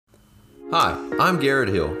Hi, I'm Garrett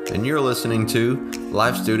Hill, and you're listening to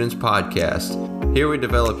Life Students Podcast. Here we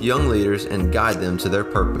develop young leaders and guide them to their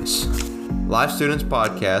purpose. Life Students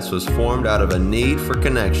Podcast was formed out of a need for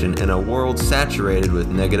connection in a world saturated with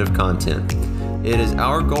negative content. It is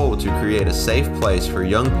our goal to create a safe place for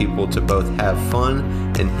young people to both have fun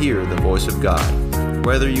and hear the voice of God.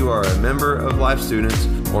 Whether you are a member of Life Students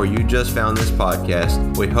or you just found this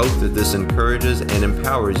podcast, we hope that this encourages and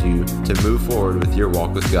empowers you to move forward with your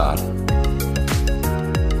walk with God.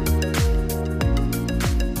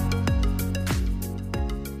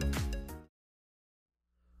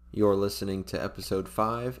 You're listening to episode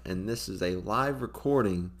 5, and this is a live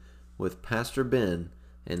recording with Pastor Ben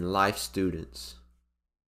and Life Students.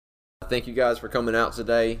 Thank you guys for coming out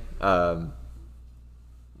today.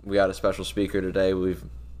 We got a special speaker today.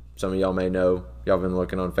 Some of y'all may know. Y'all been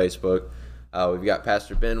looking on Facebook. We've got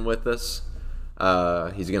Pastor Ben with us.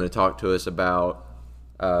 He's going to talk to us about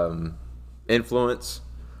influence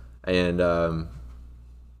and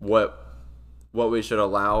what we should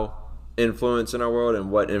allow influence in our world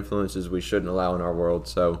and what influences we shouldn't allow in our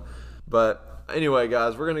world. But anyway,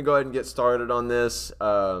 guys, we're going to go ahead and get started on this. We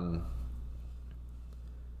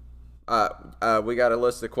got a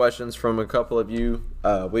list of questions from a couple of you.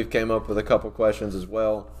 We've came up with a couple questions as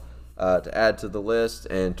well to add to the list,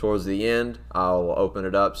 and towards the end, I'll open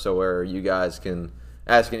it up so where you guys can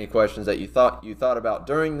ask any questions that you thought about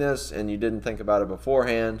during this and you didn't think about it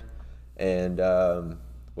beforehand, and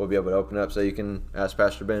we'll be able to open it up so you can ask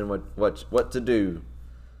Pastor Ben what to do.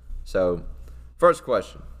 So, first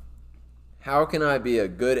question: how can I be a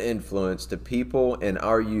good influence to people in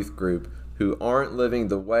our youth group who aren't living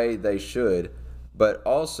the way they should, but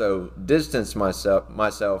also distance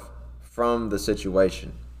myself from the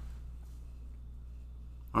situation?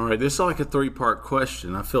 All right, this is like a 3-part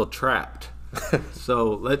question. I feel trapped.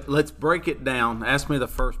 So let's break it down. Ask me the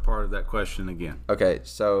first part of that question again. Okay,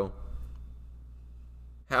 so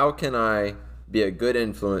how can I be a good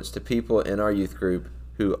influence to people in our youth group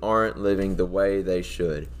who aren't living the way they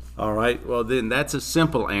should? All right, well then that's a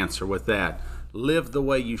simple answer with that. Live the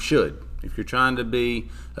way you should. If you're trying to be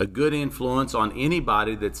a good influence on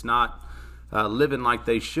anybody that's not living like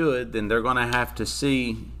they should, then they're going to have to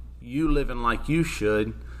see you living like you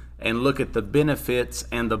should and look at the benefits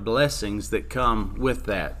and the blessings that come with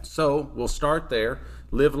that. So we'll start there.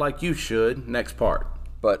 Live like you should. Next part.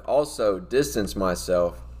 But also distance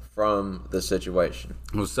myself from the situation.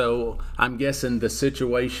 So I'm guessing the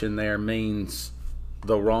situation there means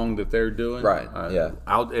the wrong that they're doing? Right, yeah.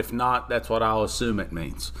 If not, that's what I'll assume it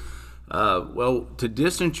means. Well, to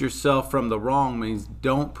distance yourself from the wrong means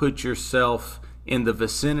don't put yourself in the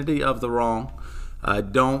vicinity of the wrong.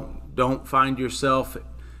 Don't find yourself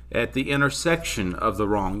at the intersection of the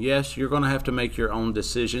wrong. Yes, you're going to have to make your own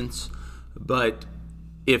decisions, but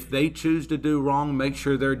if they choose to do wrong, make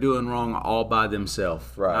sure they're doing wrong all by themselves.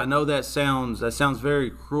 Right. I know that sounds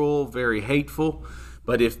very cruel, very hateful,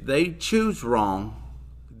 but if they choose wrong,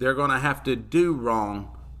 they're going to have to do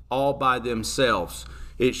wrong all by themselves.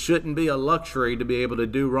 It shouldn't be a luxury to be able to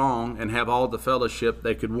do wrong and have all the fellowship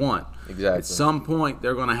they could want. Exactly. At some point,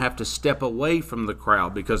 they're going to have to step away from the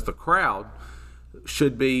crowd, because the crowd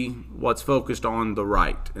should be what's focused on the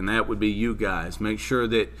right, and that would be you guys. Make sure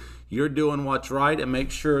that you're doing what's right, and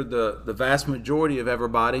make sure the vast majority of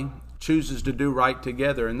everybody chooses to do right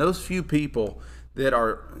together. And those few people that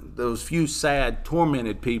are those few sad,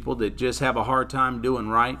 tormented people that just have a hard time doing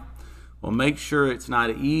right, well, make sure it's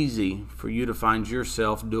not easy for you to find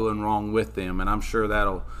yourself doing wrong with them. And I'm sure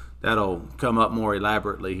that'll come up more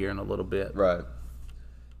elaborately here in a little bit. Right.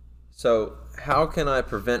 So how can I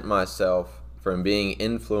prevent myself from being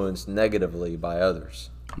influenced negatively by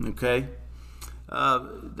others? Okay.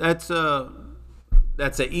 That's an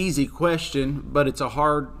easy question, but it's a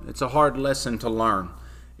hard lesson to learn.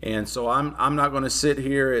 And so I'm not going to sit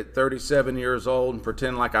here at 37 years old and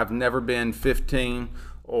pretend like I've never been 15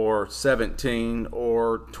 or 17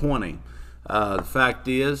 or 20. The fact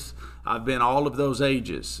is, I've been all of those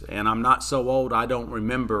ages, and I'm not so old I don't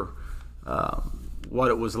remember what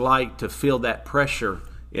it was like to feel that pressure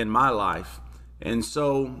in my life. And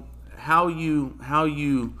so how you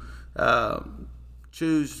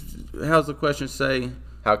choose, how's the question say?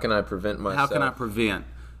 How can I prevent myself? How can I prevent?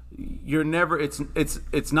 You're never,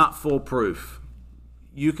 it's not foolproof.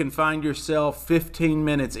 You can find yourself 15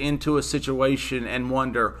 minutes into a situation and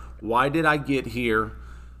wonder, why did I get here?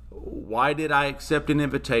 Why did I accept an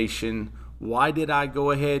invitation? Why did I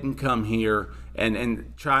go ahead and come here?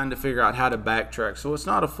 And trying to figure out how to backtrack. So it's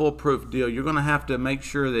not a foolproof deal. You're going to have to make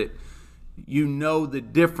sure that you know the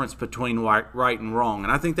difference between right and wrong.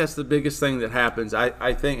 And I think that's the biggest thing that happens.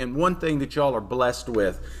 I think, and one thing that y'all are blessed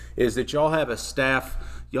with is that y'all have a staff,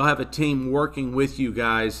 y'all have a team working with you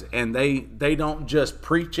guys, and they don't just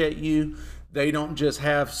preach at you. They don't just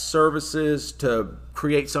have services to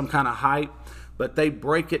create some kind of hype, but they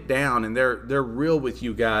break it down, and they're real with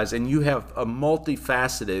you guys, and you have a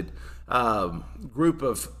multifaceted group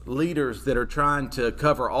of leaders that are trying to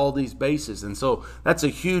cover all these bases. And so that's a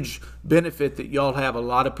huge benefit that y'all have, a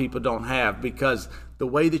lot of people don't have, because the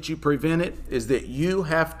way that you prevent it is that you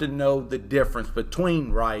have to know the difference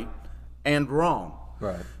between right and wrong.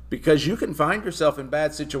 Right. Because you can find yourself in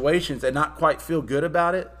bad situations and not quite feel good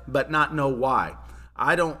about it, but not know why.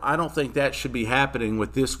 I don't think that should be happening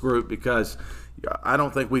with this group, because I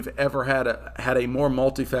don't think we've ever had a more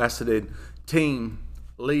multifaceted team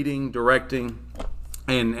leading, directing,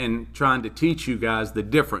 and trying to teach you guys the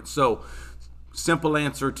difference. So, simple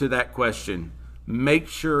answer to that question: make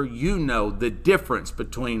sure you know the difference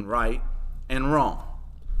between right and wrong.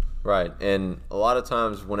 Right. And a lot of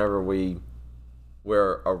times whenever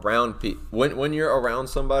we're around people, when you're around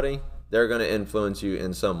somebody, they're going to influence you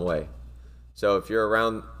in some way. So if you're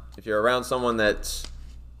around someone that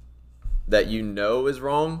you know is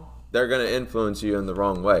wrong, they're going to influence you in the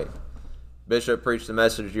wrong way. Bishop preached the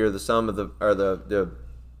message, you're the sum of the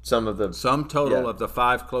sum total of the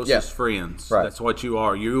 5 closest friends. Right. That's what you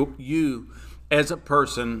are. You as a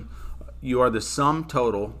person, you are the sum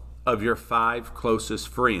total of your 5 closest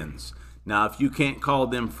friends. Now, if you can't call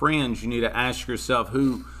them friends, you need to ask yourself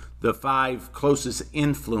who the 5 closest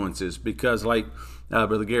influences, because like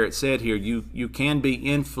Brother Garrett said here, you can be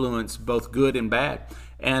influenced both good and bad.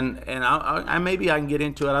 And I maybe I can get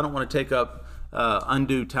into it. I don't want to take up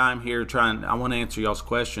undue time here I want to answer y'all's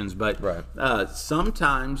questions, but right.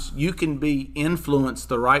 Sometimes you can be influenced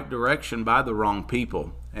the right direction by the wrong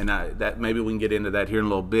people, and that maybe we can get into that here in a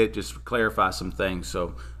little bit, just to clarify some things.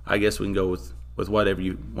 So I guess we can go with whatever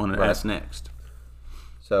you want to ask next.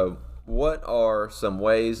 So what are some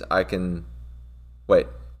ways I can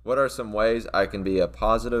be a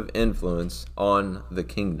positive influence on the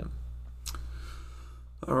kingdom?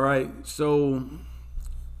 All right, so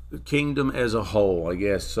the kingdom as a whole, I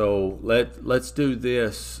guess. So let's do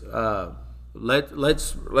this.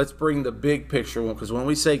 Let's bring the big picture, because when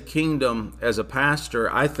we say kingdom as a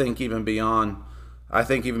pastor, I think even beyond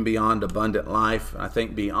Abundant Life. I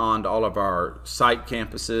think beyond all of our site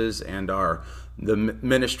campuses and the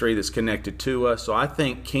ministry that's connected to us. So I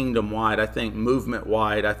think kingdom wide. I think movement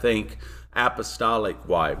wide. I think apostolic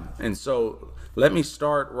wide. And so let me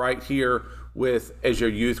start right here as your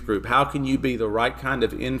youth group. How can you be the right kind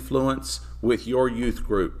of influence with your youth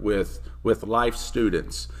group, with life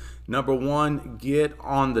students? Number one, get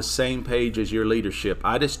on the same page as your leadership.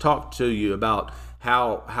 I just talked to you about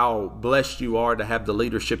how blessed you are to have the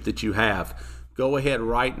leadership that you have. Go ahead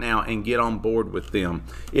right now and get on board with them.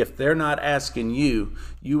 If they're not asking you,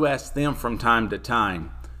 you ask them from time to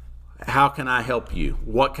time, how can I help you?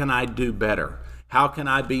 What can I do better? How can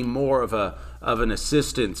I be more of an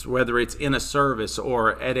assistance, whether it's in a service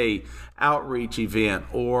or at a outreach event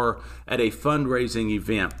or at a fundraising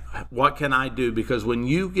event? What can I do? Because when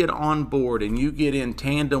you get on board and you get in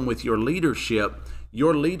tandem with your leadership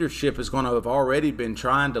is going to have already been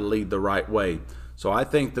trying to lead the right way. So I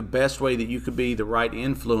think the best way that you could be the right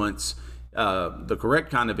influence, the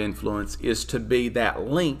correct kind of influence, is to be that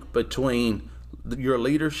link between your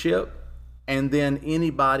leadership and then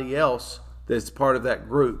anybody else that's part of that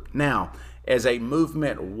group. Now, as a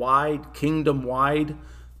movement-wide, kingdom-wide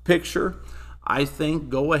picture, I think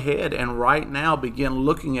go ahead and right now begin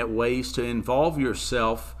looking at ways to involve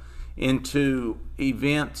yourself into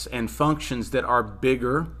events and functions that are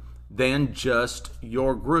bigger than just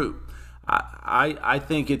your group. I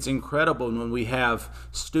think it's incredible when we have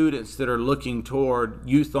students that are looking toward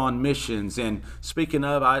Youth on Missions. And speaking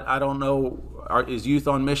of, I don't know, is Youth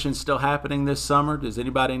on Missions still happening this summer? Does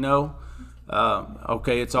anybody know?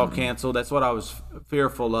 Okay, it's all canceled. That's what I was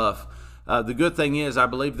fearful of. The good thing is, I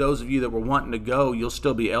believe those of you that were wanting to go, you'll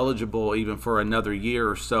still be eligible even for another year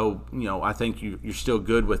or so. I think you're still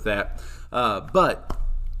good with that. But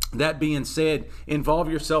that being said,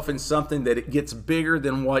 involve yourself in something that it gets bigger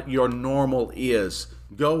than what your normal is.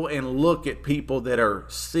 Go and look at people that are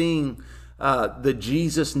seeing the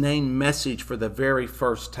Jesus name message for the very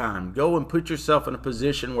first time. Go and put yourself in a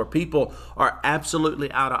position where people are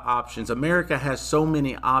absolutely out of options. America has so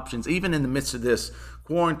many options, even in the midst of this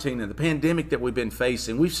quarantine and the pandemic that we've been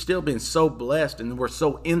facing. We've still been so blessed, and we're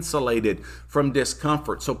so insulated from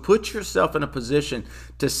discomfort. So put yourself in a position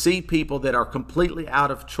to see people that are completely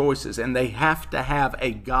out of choices, and they have to have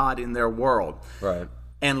a God in their world. Right.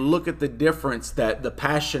 and look at the difference, that the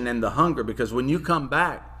passion and the hunger. Because when you come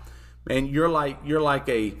back, man, you're like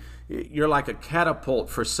a catapult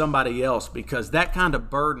for somebody else, because that kind of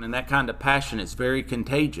burden and that kind of passion is very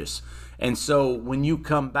contagious. And so when you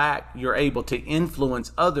come back, you're able to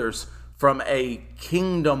influence others from a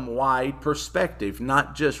kingdom-wide perspective,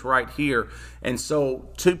 not just right here. And so,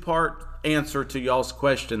 two-part answer to y'all's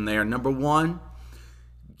question there. Number one,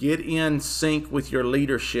 get in sync with your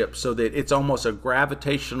leadership so that it's almost a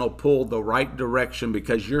gravitational pull the right direction,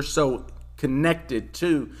 because you're so connected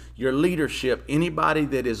to your leadership. Anybody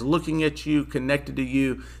that is looking at you, connected to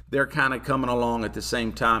you, they're kind of coming along at the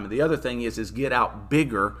same time. And the other thing is get out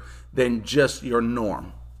bigger than just your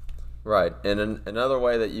norm. Right. And another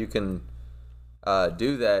way that you can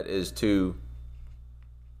do that is to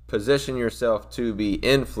position yourself to be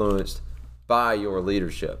influenced by your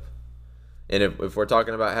leadership. And if we're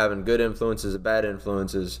talking about having good influences and bad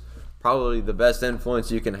influences, probably the best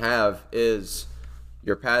influence you can have is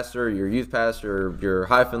your pastor, your youth pastor, your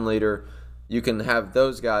hyphen leader. You can have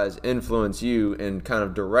those guys influence you and kind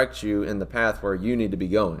of direct you in the path where you need to be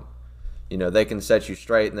going. You know, they can set you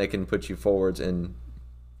straight and they can put you forwards and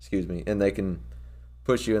they can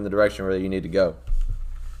push you in the direction where you need to go.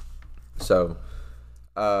 So,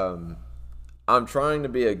 I'm trying to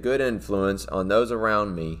be a good influence on those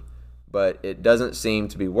around me, but it doesn't seem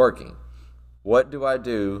to be working. What do I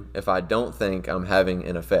do if I don't think I'm having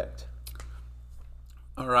an effect?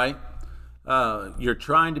 All right. You're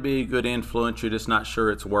trying to be a good influence, you're just not sure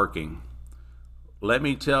it's working. Let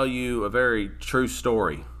me tell you a very true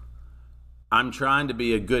story. I'm trying to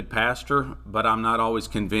be a good pastor, but I'm not always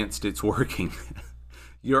convinced it's working.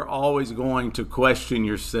 You're always going to question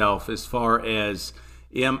yourself as far as,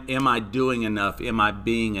 am I doing enough? Am I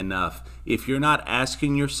being enough? If you're not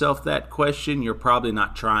asking yourself that question, you're probably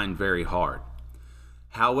not trying very hard.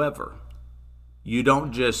 However, you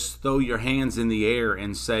don't just throw your hands in the air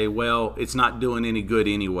and say, well, it's not doing any good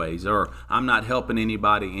anyways, or I'm not helping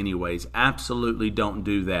anybody anyways. Absolutely don't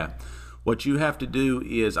do that. What you have to do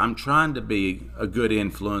is, I'm trying to be a good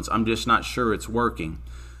influence, I'm just not sure it's working.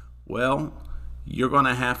 Well, you're going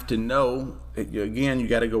to have to know, again, you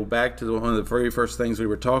got to go back to one of the very first things we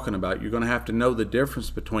were talking about. You're going to have to know the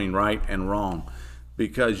difference between right and wrong,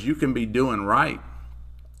 because you can be doing right,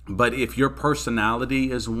 but if your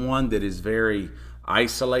personality is one that is very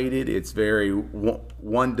isolated, it's very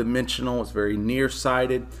one-dimensional, it's very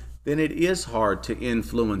nearsighted, then it is hard to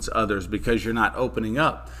influence others because you're not opening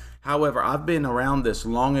up. However, I've been around this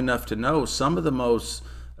long enough to know some of the most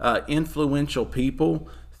influential people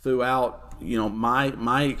throughout,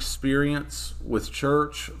 my experience with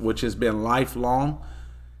church, which has been lifelong,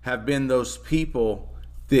 have been those people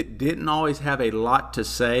that didn't always have a lot to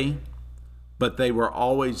say, but they were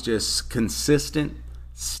always just consistent,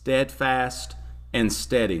 steadfast, and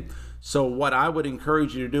steady. So what I would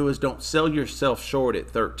encourage you to do is don't sell yourself short at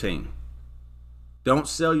 13. Don't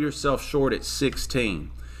sell yourself short at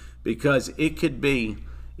 16. Because it could be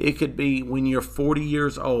when you're 40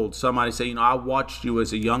 years old, somebody say, I watched you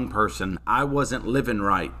as a young person. I wasn't living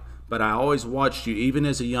right, but I always watched you even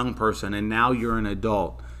as a young person, and now you're an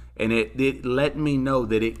adult. And it let me know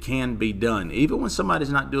that it can be done. Even when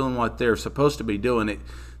somebody's not doing what they're supposed to be doing,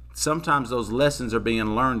 sometimes those lessons are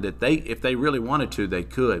being learned that if they really wanted to, they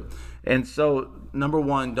could. And so, number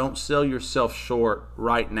one, don't sell yourself short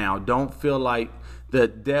right now. Don't feel like the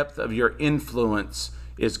depth of your influence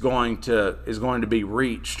is going to be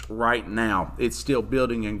reached right now. It's still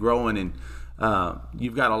building and growing, and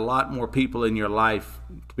you've got a lot more people in your life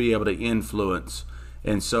to be able to influence.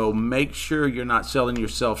 And so make sure you're not selling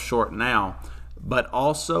yourself short now, but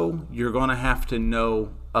also you're going to have to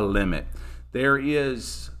know a limit. There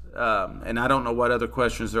is, and I don't know what other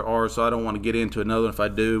questions there are, so I don't want to get into another. If I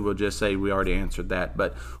do, we'll just say we already answered that.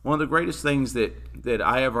 But one of the greatest things that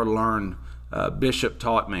I ever learned, Bishop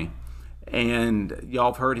taught me, and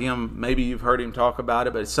y'all have heard him, maybe you've heard him talk about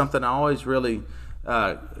it, but it's something I always really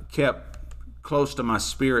kept close to my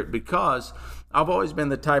spirit, because I've always been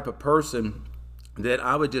the type of person that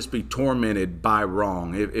I would just be tormented by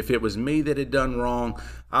wrong. If it was me that had done wrong,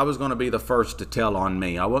 I was going to be the first to tell on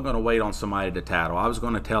me. I wasn't going to wait on somebody to tattle. I was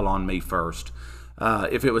going to tell on me first.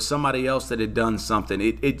 If it was somebody else that had done something,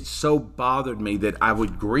 it so bothered me that I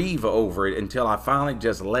would grieve over it until I finally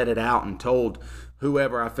just let it out and told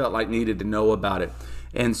whoever I felt like needed to know about it.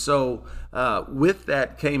 And so with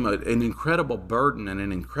that came an incredible burden and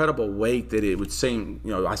an incredible weight that it would seem,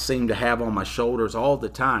 I seemed to have on my shoulders all the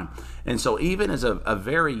time. And so even as a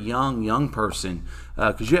very young person,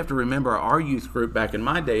 because you have to remember our youth group back in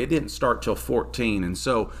my day, it didn't start till 14. And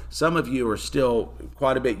so some of you are still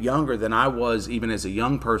quite a bit younger than I was even as a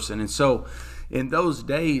young person. And so in those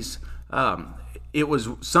days, it was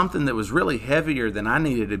something that was really heavier than I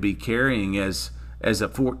needed to be carrying as a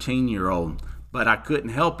 14-year-old, but I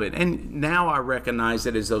couldn't help it. And now I recognize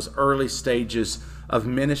it as those early stages of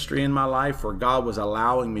ministry in my life where God was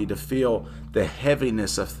allowing me to feel the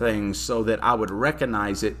heaviness of things so that I would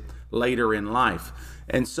recognize it later in life.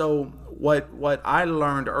 And so what I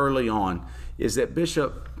learned early on is that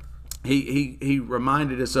Bishop, he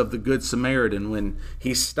reminded us of the Good Samaritan when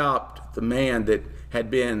he stopped the man that had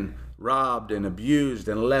been robbed and abused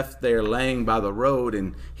and left there laying by the road,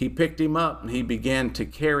 and he picked him up and he began to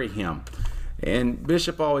carry him. And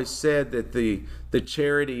Bishop always said that the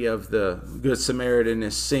charity of the Good Samaritan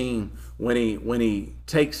is seen when he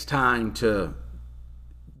takes time to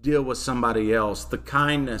deal with somebody else. The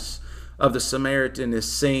kindness of the Samaritan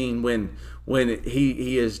is seen when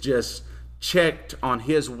he is just checked on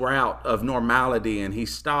his route of normality, and he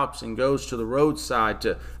stops and goes to the roadside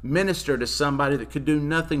to minister to somebody that could do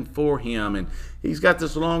nothing for him. And he's got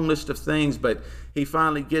this long list of things, but he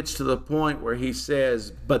finally gets to the point where he says,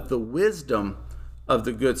 but the wisdom of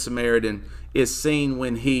the Good Samaritan is seen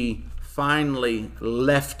when he finally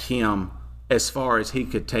left him as far as he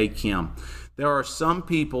could take him. There are some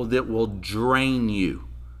people that will drain you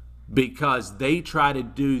because they try to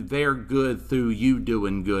do their good through you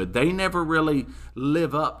doing good. They never really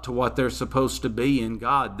live up to what they're supposed to be in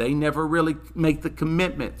God. They never really make the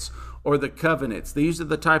commitments or the covenants. These are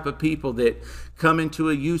the type of people that come into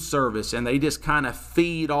a youth service and they just kind of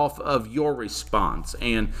feed off of your response.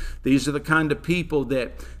 And these are the kind of people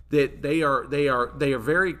that they are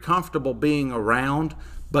very comfortable being around,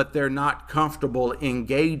 but they're not comfortable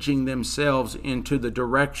engaging themselves into the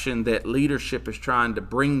direction that leadership is trying to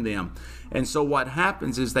bring them. And so what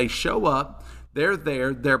happens is they show up, they're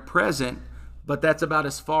there, they're present, but that's about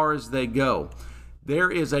as far as they go. There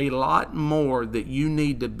is a lot more that you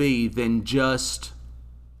need to be than just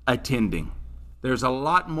attending. There's a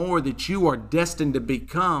lot more that you are destined to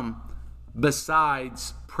become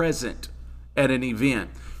besides present at an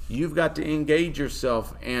event. You've got to engage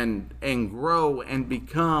yourself and grow and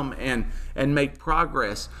become and make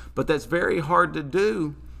progress. But that's very hard to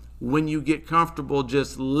do when you get comfortable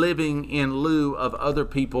just living in lieu of other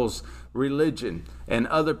people's religion and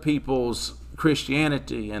other people's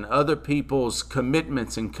Christianity and other people's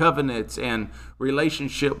commitments and covenants and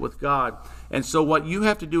relationship with God. And so what you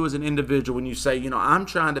have to do as an individual when you say, I'm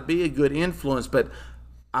trying to be a good influence, but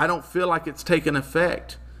I don't feel like it's taken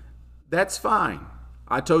effect, that's fine.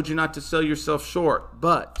 I told you not to sell yourself short,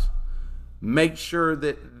 but make sure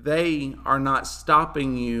that they are not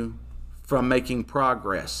stopping you from making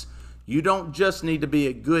progress. You don't just need to be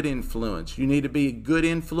a good influence. You need to be a good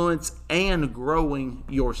influence and growing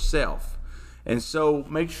yourself. And so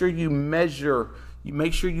make sure you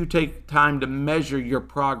take time to measure your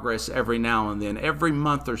progress every now and then, every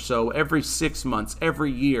month or so, every 6 months,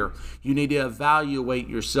 every year. You need to evaluate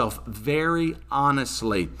yourself very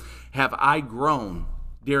honestly. Have I grown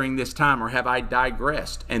during this time, or have I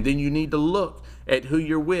digressed? And then you need to look at who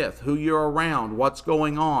you're with, who you're around, what's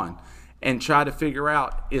going on, and try to figure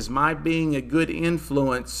out, is my being a good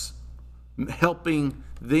influence helping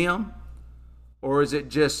them, or is it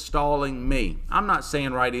just stalling me? I'm not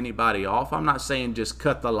saying write anybody off. I'm not saying just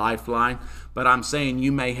cut the lifeline, but I'm saying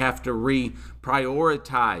you may have to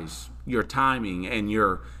reprioritize your timing and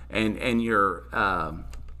your kind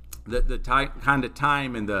of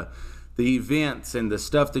time and the events and the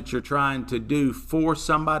stuff that you're trying to do for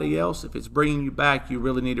somebody else. If it's bringing you back, you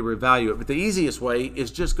really need to revalue it. But the easiest way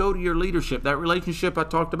is just go to your leadership. That relationship I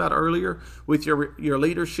talked about earlier with your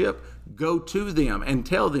leadership, go to them and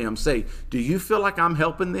tell them, say, do you feel like I'm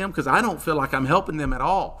helping them? Because I don't feel like I'm helping them at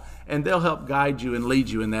all. And they'll help guide you and lead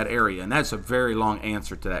you in that area. And that's a very long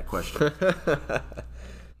answer to that question.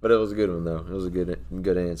 But it was a good one, though. It was a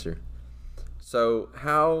good answer. So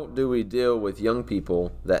how do we deal with young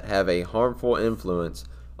people that have a harmful influence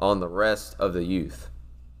on the rest of the youth?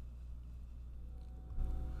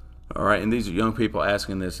 All right, and these are young people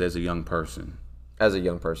asking this as a young person. As a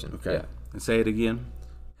young person, okay. Yeah. And say it again.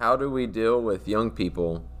 How do we deal with young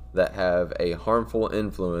people that have a harmful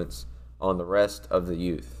influence on the rest of the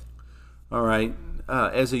youth? All right,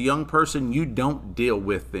 as a young person, you don't deal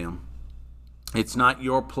with them. It's not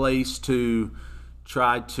your place to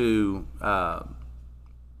try to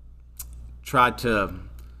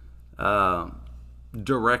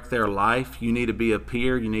direct their life. You need to be a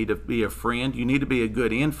peer. You need to be a friend. You need to be a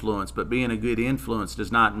good influence, but being a good influence does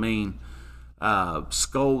not mean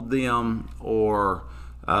scold them or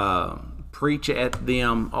preach at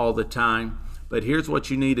them all the time. But here's what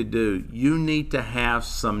you need to do. You need to have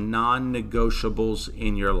some non-negotiables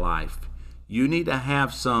in your life. You need to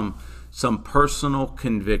have some some personal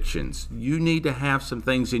convictions. You need to have some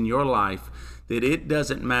things in your life that it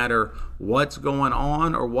doesn't matter what's going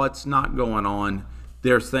on or what's not going on.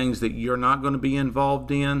 There's things that you're not going to be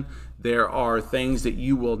involved in. There are things that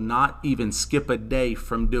you will not even skip a day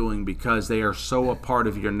from doing because they are so a part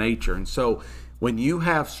of your nature. And so when you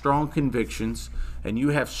have strong convictions and you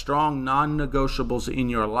have strong non-negotiables in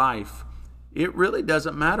your life, it really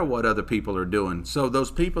doesn't matter what other people are doing. So those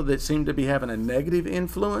people that seem to be having a negative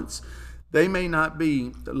influence, they may not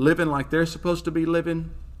be living like they're supposed to be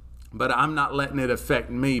living, but I'm not letting it affect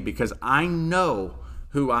me because I know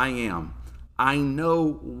who I am. I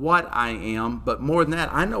know what I am, but more than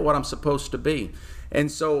that, I know what I'm supposed to be.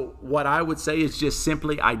 And so what I would say is just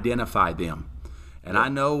simply identify them. And I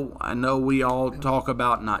know we all talk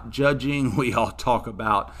about not judging. We all talk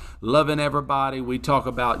about loving everybody. We talk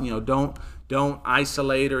about, don't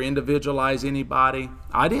isolate or individualize anybody.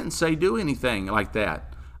 I didn't say do anything like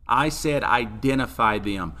that. I said identify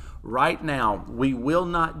them. Right now, we will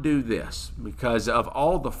not do this because of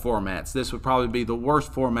all the formats. This would probably be the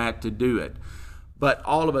worst format to do it. But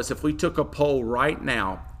all of us, if we took a poll right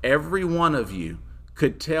now, every one of you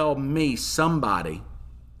could tell me somebody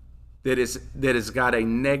that has got a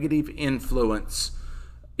negative influence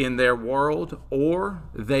in their world, or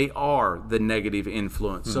they are the negative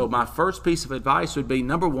influence. So my first piece of advice would be,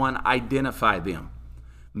 number one, identify them.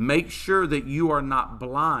 Make sure that you are not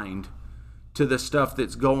blind to the stuff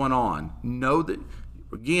that's going on. Know that,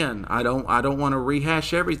 again, I don't want to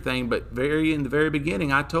rehash everything, but in the very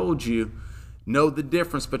beginning, I told you, know the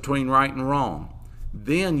difference between right and wrong.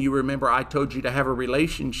 Then you remember I told you to have a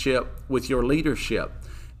relationship with your leadership.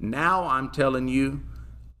 Now I'm telling you,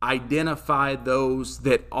 identify those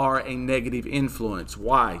that are a negative influence.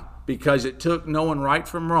 Why? Because it took knowing right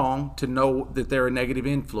from wrong to know that they're a negative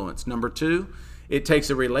influence. Number two, it takes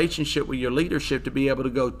a relationship with your leadership to be able to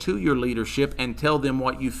go to your leadership and tell them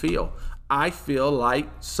what you feel. I feel like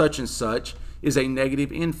such and such is a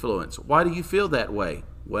negative influence. Why do you feel that way?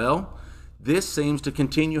 Well, this seems to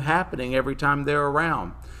continue happening every time they're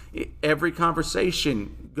around. Every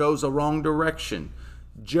conversation goes a wrong direction.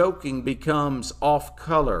 Joking becomes off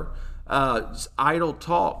color. Idle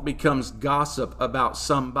talk becomes gossip about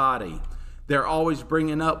somebody. They're always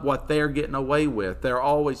bringing up what they're getting away with. They're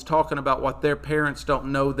always talking about what their parents don't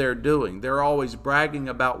know they're doing. They're always bragging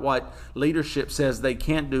about what leadership says they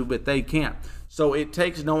can't do, but they can't. So it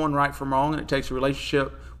takes knowing right from wrong, and it takes a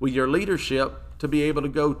relationship with your leadership to be able to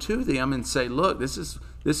go to them and say, look, this is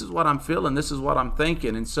what I'm feeling. This is what I'm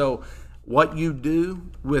thinking. And so what you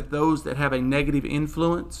do with those that have a negative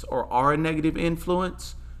influence or are a negative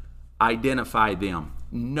influence, identify them,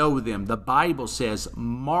 know them. The Bible says,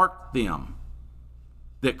 mark them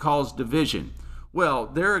that cause division. Well,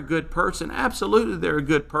 they're a good person. Absolutely, they're a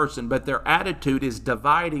good person, but their attitude is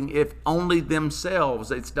dividing, if only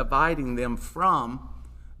themselves. It's dividing them from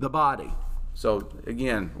the body. So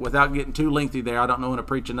again, without getting too lengthy there, I don't know when to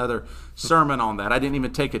preach another sermon on that. I didn't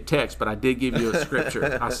even take a text, but I did give you a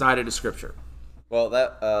scripture. I cited a scripture. Well,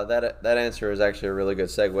 that answer is actually a really good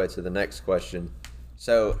segue to the next question.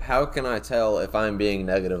 So how can I tell if I'm being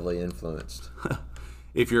negatively influenced?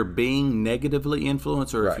 If you're being negatively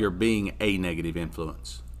influenced, or if you're being a negative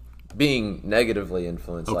influence? Being negatively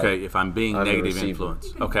influenced. Okay, if I'm being negative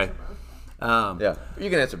influenced. Okay. Yeah, you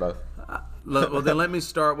can answer both. Well, then let me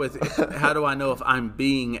start with, how do I know if I'm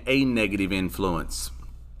being a negative influence?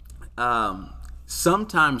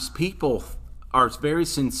 Sometimes people are very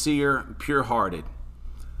sincere, pure-hearted,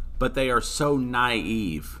 but they are so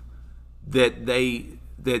naive that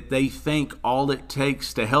they think all it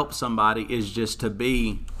takes to help somebody is just to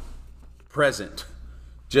be present,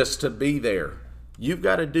 just to be there. You've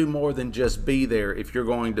got to do more than just be there if you're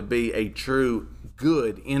going to be a true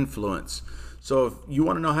good influence. So if you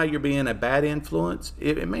want to know how you're being a bad influence,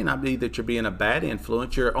 it may not be that you're being a bad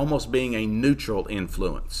influence. You're almost being a neutral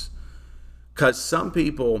influence. Because some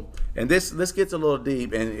people, and this gets a little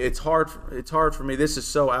deep, and it's hard for me. This is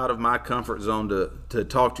so out of my comfort zone to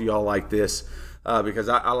talk to y'all like this, because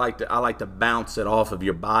I like to bounce it off of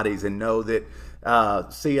your bodies and know that,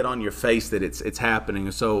 see it on your face that it's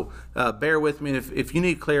happening. So bear with me. If you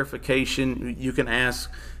need clarification, you can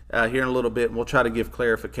ask here in a little bit, and we'll try to give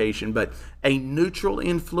clarification. But a neutral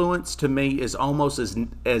influence to me is almost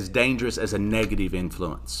as dangerous as a negative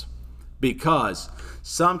influence, because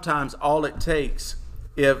sometimes all it takes,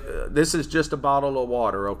 if this is just a bottle of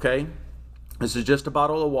water, okay? This is just a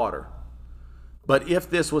bottle of water. But if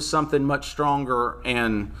this was something much stronger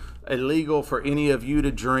and illegal for any of you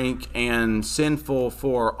to drink and sinful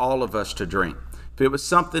for all of us to drink, if it was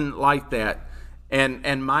something like that,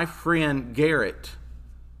 and my friend Garrett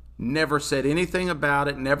never said anything about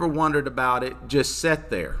it, never wondered about it, just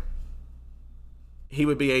sat there, he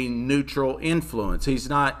would be a neutral influence. He's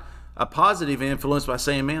not a positive influence by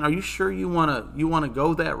saying, man, are you sure you want to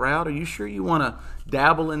go that route? Are you sure you want to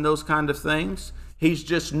dabble in those kind of things? He's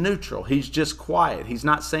just neutral. He's just quiet. He's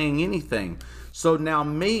not saying anything. So now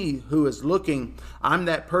me, who is looking, I'm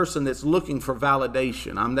that person that's looking for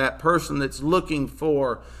validation. I'm that person that's looking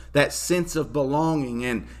for that sense of belonging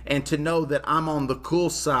and to know that I'm on the cool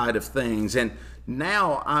side of things. And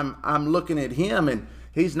now I'm looking at him, and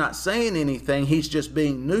he's not saying anything. He's just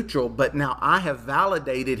being neutral. But now I have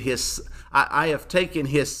validated I have taken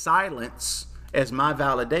his silence as my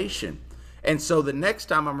validation. And so the next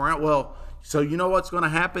time I'm around, well, so you know what's going to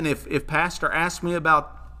happen if Pastor asks me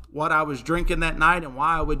about what I was drinking that night and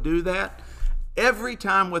why I would do that? Every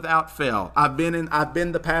time without fail, I've been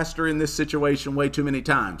the pastor in this situation way too many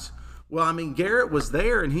times. Well, I mean, Garrett was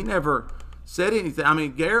there and he never said anything. I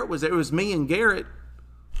mean, Garrett was there. It was me and Garrett.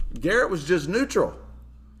 Garrett was just neutral.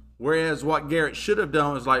 Whereas what Garrett should have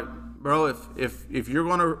done was like, bro, if you're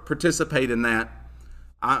going to participate in that,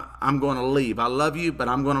 I'm going to leave. I love you, but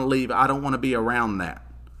I'm going to leave. I don't want to be around that.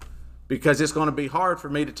 Because it's going to be hard for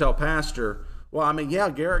me to tell Pastor, well, I mean, yeah,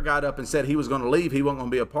 Garrett got up and said he was going to leave. He wasn't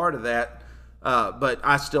going to be a part of that, but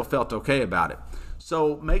I still felt okay about it.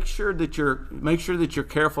 So make sure that you're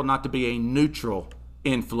careful not to be a neutral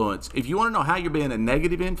influence. If you want to know how you're being a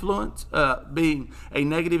negative influence,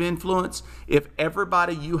 if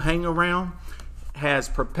everybody you hang around has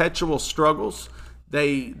perpetual struggles,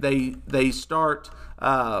 they start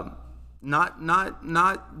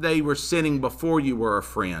not they were sinning before you were a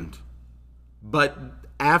friend. But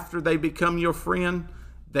after they become your friend,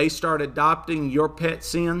 they start adopting your pet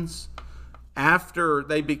sins. After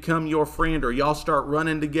they become your friend, or y'all start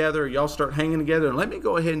running together, or y'all start hanging together. And let me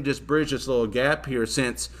go ahead and just bridge this little gap here,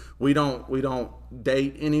 since we don't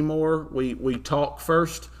date anymore. We talk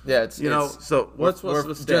first. Yeah, so what's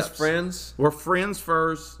the steps? Just friends? We're friends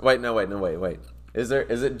first. Wait. Is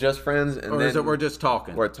it just friends and or then is it we're just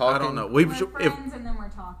talking? We're talking. I don't know. We're friends and then we're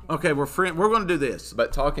talking. Okay, we're friends. We're going to do this.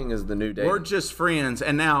 But talking is the new dating. We're just friends,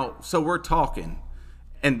 and now so we're talking,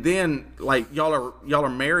 and then like y'all are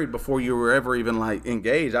married before you were ever even like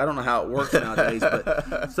engaged. I don't know how it works nowadays,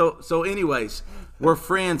 but so anyways, we're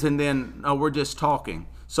friends, and then we're just talking.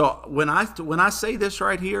 So when I say this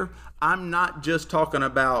right here, I'm not just talking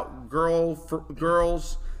about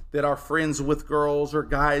girls that are friends with girls or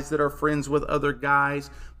guys that are friends with other guys,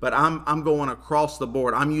 but I'm going across the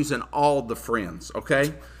board. I'm using all the friends,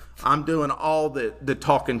 okay? I'm doing all the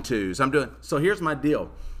talking tos. So here's my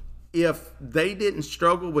deal. If they didn't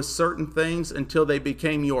struggle with certain things until they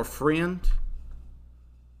became your friend,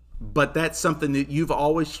 but that's something that you've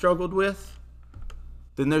always struggled with,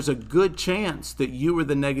 then there's a good chance that you were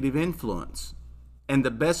the negative influence. And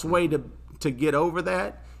the best way to get over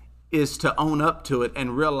that is to own up to it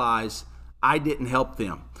and realize I didn't help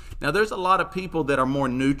them. Now, there's a lot of people that are more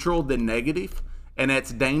neutral than negative, and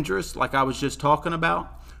that's dangerous, like I was just talking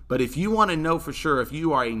about. But if you want to know for sure if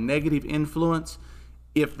you are a negative influence,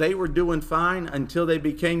 if they were doing fine until they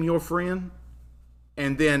became your friend,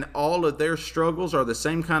 and then all of their struggles are the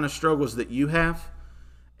same kind of struggles that you have,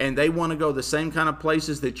 and they want to go the same kind of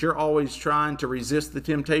places that you're always trying to resist the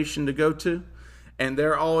temptation to go to, and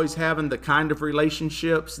they're always having the kind of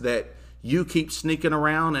relationships that you keep sneaking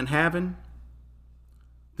around and having,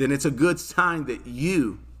 then it's a good sign that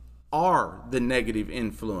you are the negative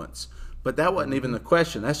influence. But that wasn't even the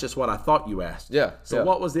question. That's just what I thought you asked. Yeah. So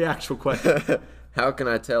what was the actual question? How can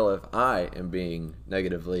I tell if I am being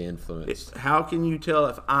negatively influenced? How can you tell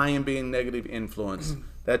if I am being negative influenced?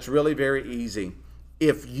 That's really very easy.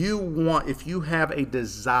 If you have a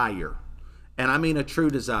desire, and I mean a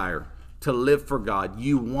true desire, to live for God,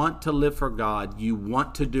 you want to live for God, you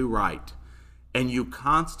want to do right, and you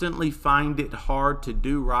constantly find it hard to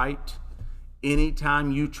do right,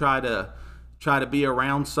 anytime you try to be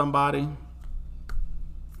around somebody,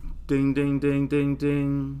 ding, ding, ding, ding,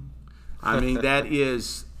 ding. I mean, that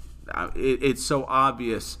is, it's so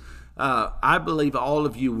obvious. I believe all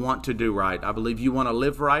of you want to do right. I believe you want to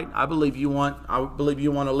live right. I believe you want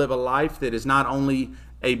to live a life that is not only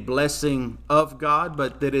a blessing of God,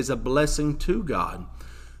 but that is a blessing to God.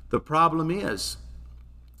 The problem is,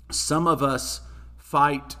 some of us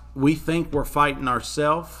we think we're fighting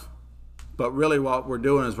ourselves, but really what we're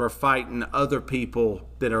doing is we're fighting other people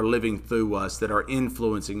that are living through us, that are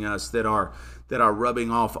influencing us, that are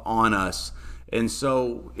rubbing off on us. And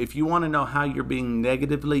so if you want to know how you're being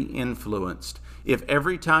negatively influenced, if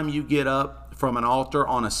every time you get up from an altar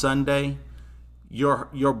on a Sunday,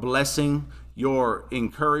 your blessing, your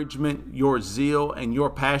encouragement, your zeal, and your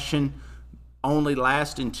passion only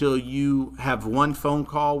last until you have one phone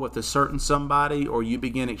call with a certain somebody, or you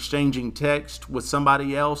begin exchanging text with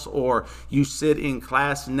somebody else, or you sit in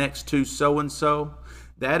class next to so-and-so.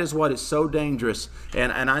 That is what is so dangerous.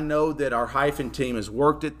 And I know that our hyphen team has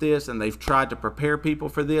worked at this and they've tried to prepare people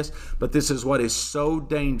for this, but this is what is so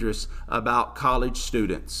dangerous about college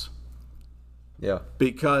students. Yeah.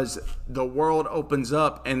 Because the world opens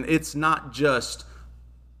up, and it's not just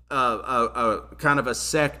a kind of a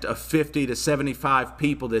sect of 50 to 75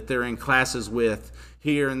 people that they're in classes with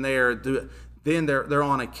here and there. Then they're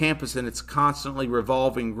on a campus, and it's constantly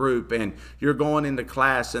revolving group, and you're going into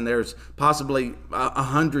class and there's possibly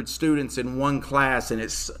 100 students in one class, and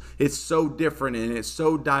it's so different and it's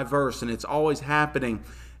so diverse and it's always happening.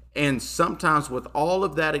 And sometimes with all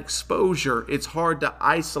of that exposure, it's hard to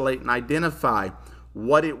isolate and identify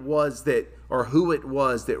what it was that, or who it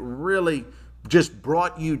was that really just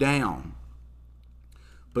brought you down.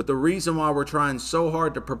 But the reason why we're trying so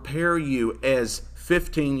hard to prepare you as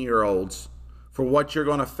 15-year-olds for what you're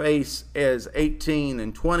going to face as 18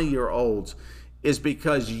 and 20-year-olds is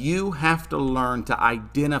because you have to learn to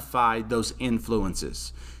identify those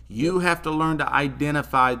influences. You have to learn to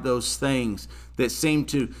identify those things that seem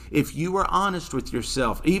to, if you are honest with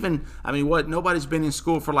yourself, nobody's been in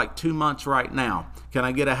school for like 2 months right now. Can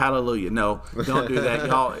I get a hallelujah? No, don't do that.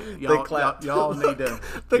 Y'all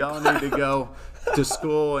need to go to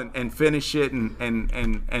school and finish it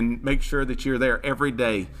and make sure that you're there every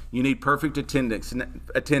day. You need perfect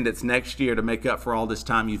attendance next year to make up for all this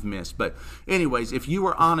time you've missed. But anyways, if you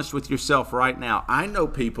are honest with yourself right now, I know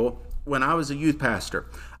people, when I was a youth pastor,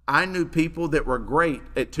 I knew people that were great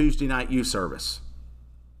at Tuesday night youth service.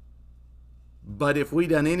 But if we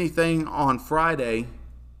done anything on Friday,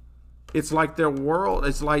 it's like their world,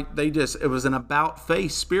 it's like it was an about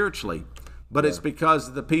face spiritually. But it's because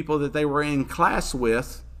of the people that they were in class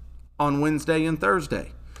with on Wednesday and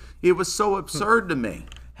Thursday. It was so absurd to me.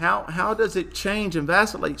 How does it change and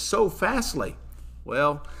vacillate so fastly?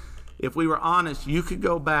 Well, if we were honest, you could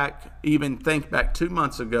go back, even think back 2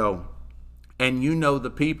 months ago, and you know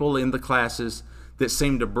the people in the classes that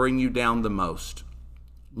seem to bring you down the most.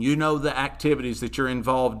 You know the activities that you're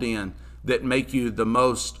involved in that make you the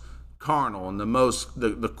most carnal and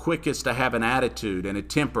the quickest to have an attitude and a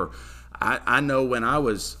temper. I know when I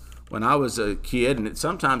was a kid, and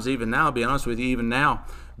sometimes even now, I'll be honest with you, even now,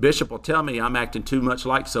 Bishop will tell me I'm acting too much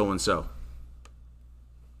like so-and-so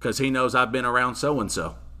because he knows I've been around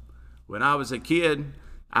so-and-so. When I was a kid,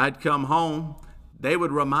 I'd come home, they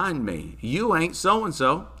would remind me, you ain't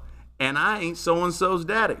so-and-so, and I ain't so-and-so's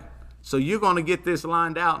daddy. So you're going to get this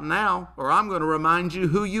lined out now, or I'm going to remind you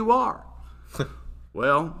who you are.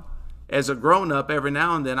 Well, as a grown-up, every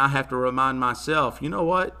now and then I have to remind myself, you know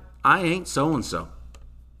what? I ain't so-and-so.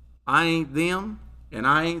 I ain't them, and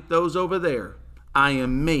I ain't those over there. I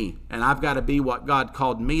am me, and I've got to be what God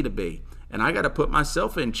called me to be. And I got to put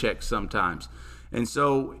myself in check sometimes. And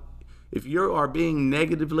so if you are being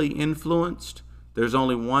negatively influenced, there's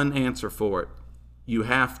only one answer for it. You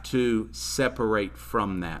have to separate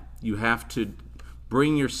from that. You have to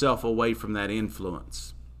bring yourself away from that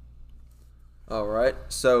influence. All right.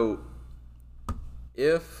 So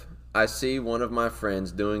if I see one of my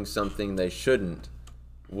friends doing something they shouldn't,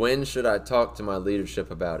 when should I talk to my leadership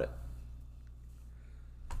about it?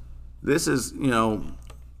 This is,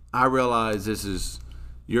 I realize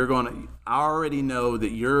I already know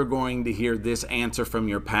that you're going to hear this answer from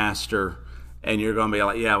your pastor, and you're going to be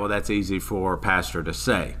like, yeah, well, that's easy for a pastor to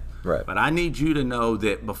say. Right. But I need you to know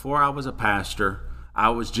that before I was a pastor, I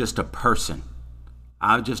was just a person.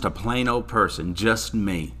 I was just a plain old person, just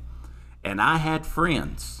me. And I had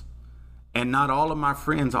friends. And not all of my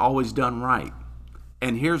friends always done right.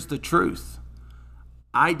 And here's the truth.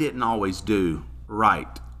 I didn't always do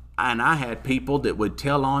right. And I had people that would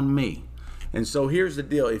tell on me. And so here's the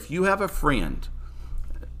deal. If you have a friend,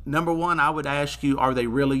 number one, I would ask you, are they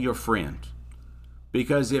really your friend?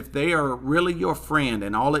 Because if they are really your friend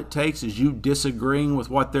and all it takes is you disagreeing with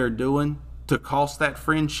what they're doing to cost that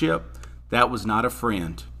friendship, that was not a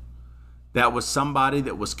friend. That was somebody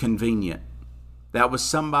that was convenient. That was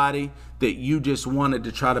somebody that you just wanted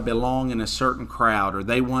to try to belong in a certain crowd, or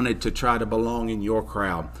they wanted to try to belong in your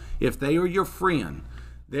crowd. If they are your friend,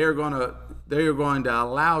 they're going to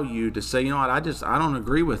allow you to say, you know what, I don't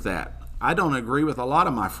agree with that. I don't agree with a lot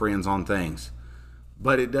of my friends on things,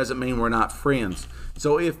 but it doesn't mean we're not friends.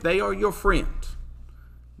 So if they are your friend,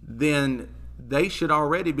 then they should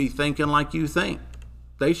already be thinking like you think.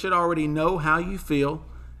 They should already know how you feel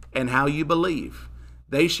and how you believe.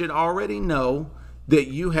 They should already know that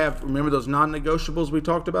you have. Remember those non-negotiables we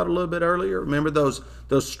talked about a little bit earlier? Remember those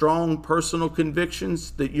strong personal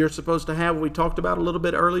convictions that you're supposed to have we talked about a little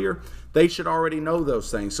bit earlier? They should already know those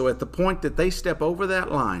things. So at the point that they step over that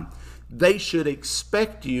line, they should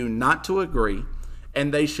expect you not to agree,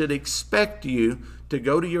 and they should expect you to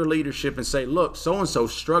go to your leadership and say, look,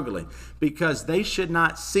 so-and-so's struggling, because they should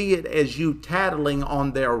not see it as you tattling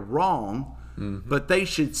on their wrong, but they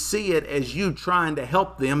should see it as you trying to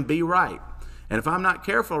help them be right. And if I'm not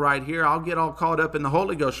careful right here, I'll get all caught up in the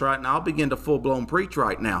Holy Ghost right now. I'll begin to full-blown preach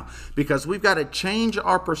right now, because we've got to change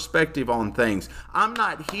our perspective on things. I'm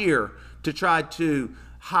not here to try to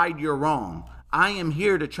hide your wrong. I am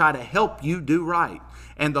here to try to help you do right.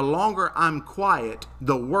 And the longer I'm quiet,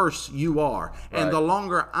 the worse you are. And Right. the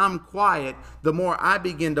longer I'm quiet, the more I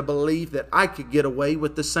begin to believe that I could get away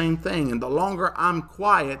with the same thing. And the longer I'm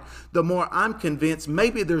quiet, the more I'm convinced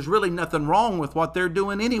maybe there's really nothing wrong with what they're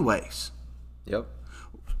doing anyways. Yep.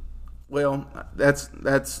 Well, that's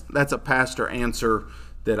a pastor answer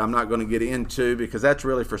that I'm not going to get into, because that's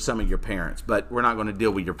really for some of your parents. But we're not going to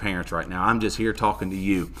deal with your parents right now. I'm just here talking to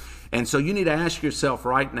you. And so you need to ask yourself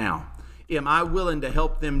right now, am I willing to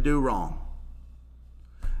help them do wrong?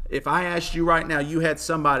 If I asked you right now, you had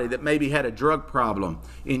somebody that maybe had a drug problem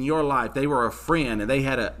in your life, they were a friend and they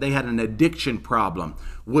had an addiction problem,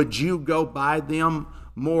 would you go buy them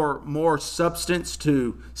more substance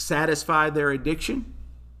to satisfy their addiction?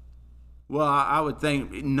 Well, I would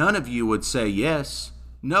think none of you would say yes.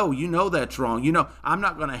 No, you know that's wrong. You know, I'm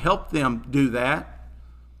not going to help them do that.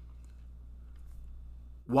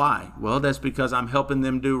 Why? Well, that's because I'm helping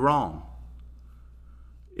them do wrong.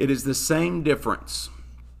 It is the same difference.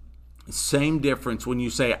 Same difference when you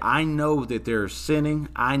say, I know that they're sinning.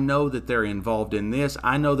 I know that they're involved in this.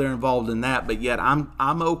 I know they're involved in that, but yet I'm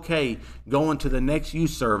okay going to the next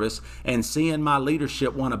youth service and seeing my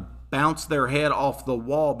leadership want to bounce their head off the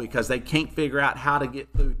wall because they can't figure out how to get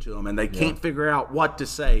through to them, and they can't figure out what to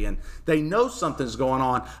say, and they know something's going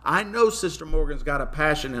on. I know Sister Morgan's got a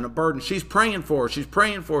passion and a burden. She's praying for her. She's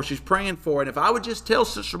praying for her. She's praying for her. And if I would just tell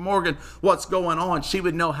Sister Morgan what's going on, she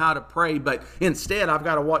would know how to pray. But instead, I've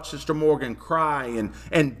got to watch Sister Morgan cry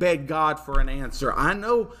and beg God for an answer. I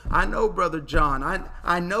know Brother John.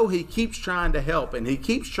 I know he keeps trying to help, and he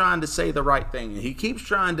keeps trying to say the right thing, and he keeps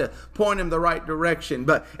trying to point him the right direction.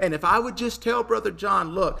 And if I would just tell Brother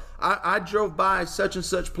John, look, I drove by such and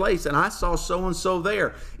such place and I saw so-and-so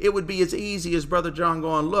there, it would be as easy as Brother John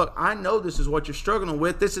going, look, I know this is what you're struggling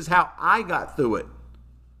with. This is how I got through it.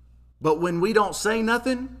 But when we don't say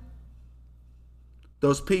nothing,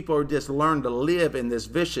 those people are just learn to live in this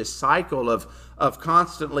vicious cycle of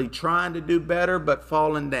constantly trying to do better but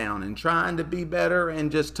falling down, and trying to be better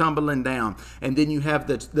and just tumbling down. And then you have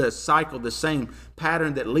the cycle, the same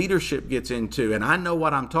pattern that leadership gets into. And I know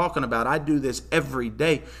what I'm talking about. I do this every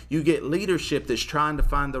day. You get leadership that's trying to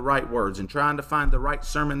find the right words, and trying to find the right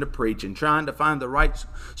sermon to preach, and trying to find the right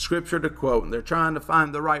scripture to quote, and they're trying to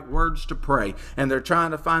find the right words to pray, and they're trying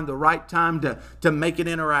to find the right time to make an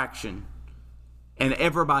interaction. And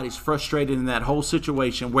everybody's frustrated in that whole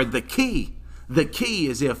situation, where the key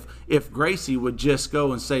is if Gracie would just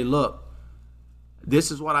go and say, look,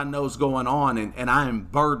 this is what I know is going on, and I am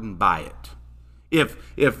burdened by it.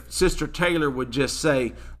 If Sister Taylor would just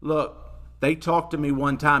say, look, they talked to me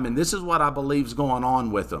one time, and this is what I believe is going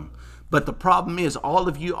on with them. But the problem is,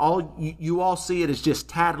 you all see it as just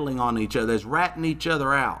tattling on each other, as ratting each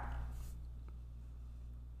other out.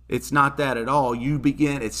 It's not that at all.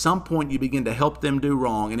 At some point, you begin to help them do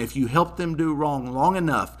wrong. And if you help them do wrong long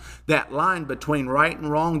enough, that line between right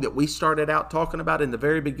and wrong that we started out talking about in the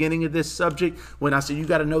very beginning of this subject, when I said you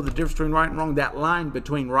got to know the difference between right and wrong, that line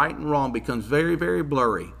between right and wrong becomes very, very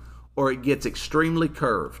blurry, or it gets extremely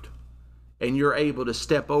curved. And you're able to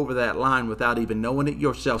step over that line without even knowing it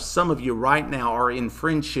yourself. Some of you right now are in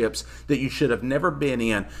friendships that you should have never been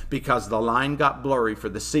in, because the line got blurry for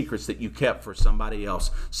the secrets that you kept for somebody else.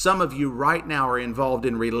 Some of you right now are involved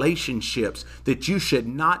in relationships that you should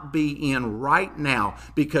not be in right now,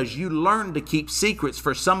 because you learned to keep secrets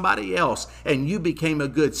for somebody else, and you became a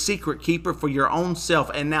good secret keeper for your own self.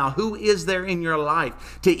 And now who is there in your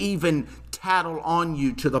life to even tattle on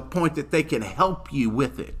you to the point that they can help you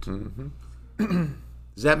with it? Mm-hmm.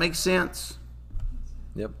 Does that make sense?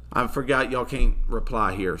 Yep. I forgot y'all can't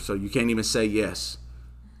reply here, so you can't even say yes.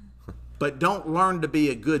 But don't learn to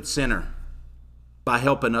be a good sinner by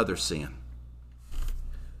helping others sin.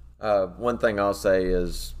 One thing I'll say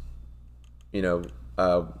is,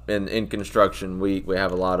 in construction, we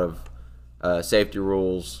have a lot of safety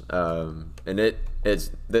rules, and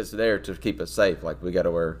it's there to keep us safe. Like, we got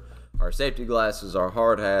to wear our safety glasses, our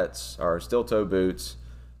hard hats, our steel toe boots.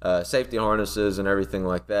 safety harnesses and everything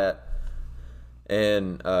like that.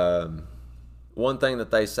 And one thing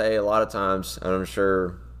that they say a lot of times, and I'm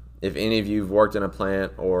sure if any of you have worked in a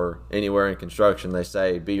plant or anywhere in construction, they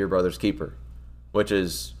say, be your brother's keeper, which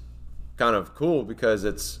is kind of cool because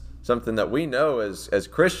it's something that we know as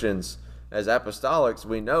Christians, as apostolics,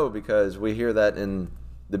 we know because we hear that in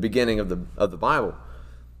the beginning of the Bible.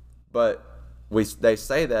 But they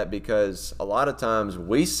say that because a lot of times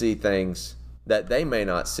we see things that they may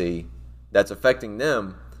not see that's affecting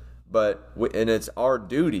them, and it's our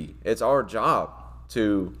duty, it's our job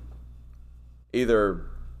to either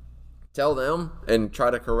tell them and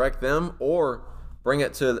try to correct them, or bring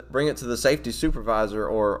it to the safety supervisor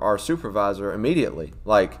or our supervisor immediately.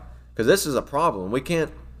 Because this is a problem. We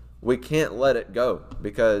can't let it go,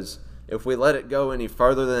 because if we let it go any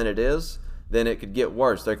further than it is, then it could get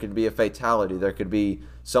worse. There could be a fatality. There could be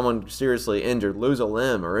someone seriously injured, lose a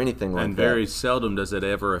limb or anything like that. And very seldom does it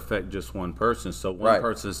ever affect just one person. So one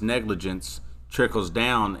person's negligence trickles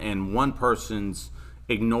down, and one person's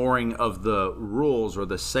ignoring of the rules or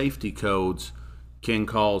the safety codes can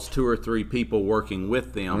cause 2 or 3 people working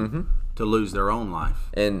with them to lose their own life.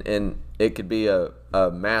 And it could be a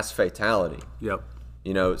mass fatality. Yep.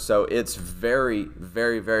 So it's very,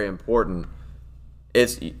 very, very important.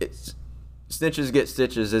 It's snitches get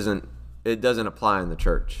stitches it doesn't apply in the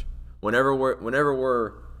church. Whenever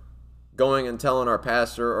we're going and telling our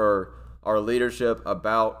pastor or our leadership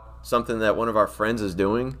about something that one of our friends is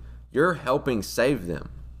doing, you're helping save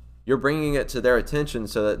them. You're bringing it to their attention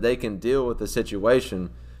so that they can deal with the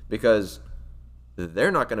situation, because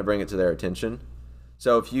they're not going to bring it to their attention.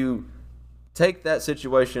 So if you take that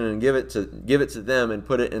situation and give it to them and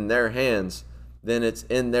put it in their hands, then it's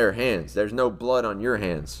in their hands. There's no blood on your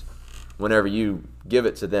hands whenever you give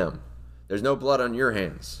it to them. There's no blood on your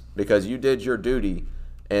hands because you did your duty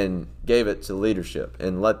and gave it to leadership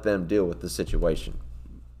and let them deal with the situation.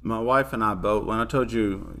 My wife and I both, when I told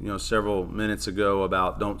you, several minutes ago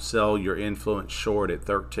about don't sell your influence short at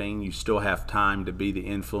 13, you still have time to be the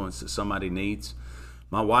influence that somebody needs.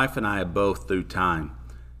 My wife and I have both, through time,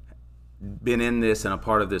 been in this and a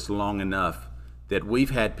part of this long enough that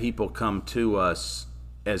we've had people come to us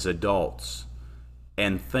as adults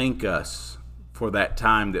and thank us for that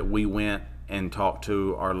time that we went and talked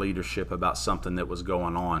to our leadership about something that was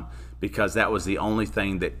going on, because that was the only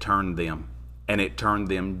thing that turned them. And it turned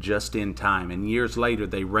them just in time. And years later,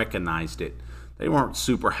 they recognized it. They weren't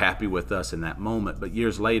super happy with us in that moment, but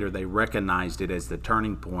years later, they recognized it as the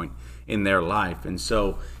turning point in their life. And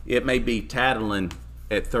so it may be tattling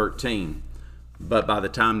at 13, but by the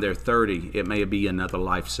time they're 30, it may be another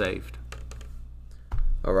life saved.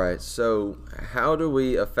 All right, so how do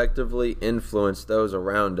we effectively influence those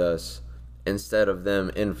around us instead of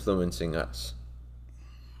them influencing us?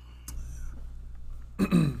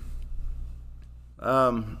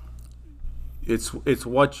 It's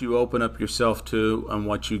what you open up yourself to and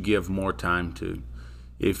what you give more time to.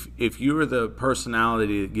 If you're the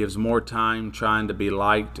personality that gives more time trying to be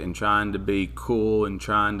liked and trying to be cool and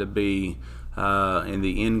trying to be in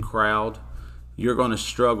the in crowd, you're going to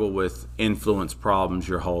struggle with influence problems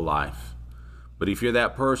your whole life. But if you're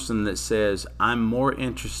that person that says, I'm more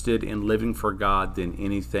interested in living for God than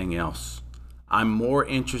anything else, I'm more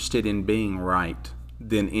interested in being right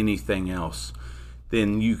than anything else,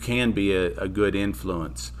 then you can be a good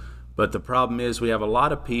influence. But the problem is we have a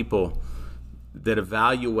lot of people that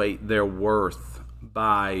evaluate their worth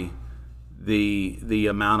by the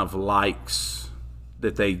amount of likes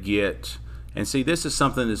that they get. And see, this is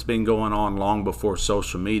something that's been going on long before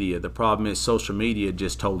social media. The problem is social media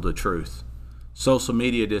just told the truth. Social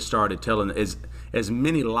media just started telling as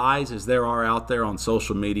many lies as there are out there on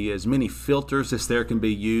social media, as many filters as there can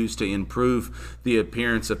be used to improve the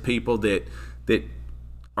appearance of people that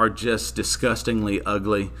are just disgustingly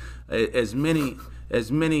ugly, as many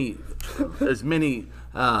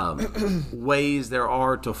ways there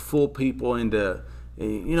are to fool people into,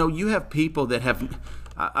 you have people that have,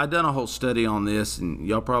 I've done a whole study on this, and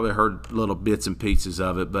y'all probably heard little bits and pieces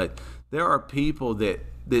of it, but there are people that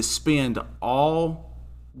spend all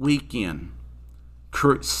weekend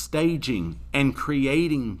staging and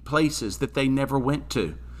creating places that they never went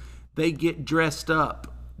to. They get dressed up.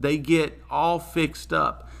 They get all fixed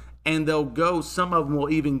up. And they'll go, some of them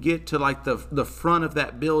will even get to like the front of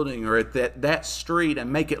that building or at that street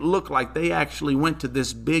and make it look like they actually went to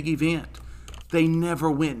this big event. They never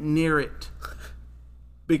went near it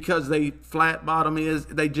because they flat bottom is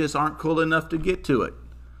they just aren't cool enough to get to it.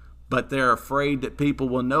 But they're afraid that people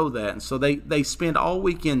will know that. And so they spend all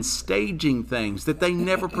weekend staging things that they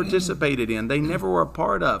never participated in, they never were a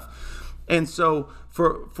part of. And so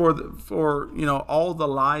for all the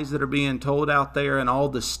lies that are being told out there and all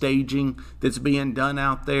the staging that's being done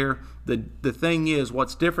out there, the thing is,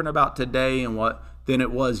 what's different about today than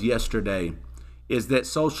it was yesterday is that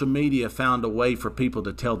social media found a way for people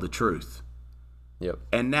to tell the truth. Yep.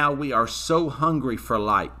 And now we are so hungry for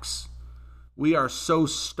likes. We are so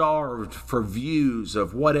starved for views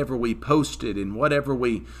of whatever we posted and whatever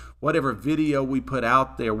video we put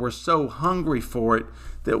out there. We're so hungry for it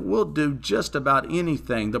that we'll do just about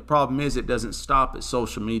anything. The problem is it doesn't stop at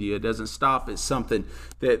social media. It doesn't stop at something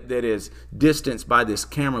that is distanced by this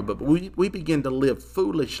camera. But we begin to live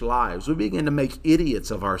foolish lives. We begin to make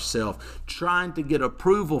idiots of ourselves, trying to get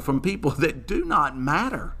approval from people that do not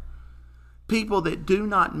matter. People that do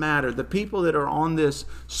not matter, the people that are on this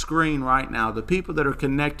screen right now, the people that are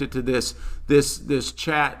connected to this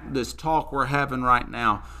chat, this talk we're having right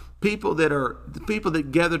now, the people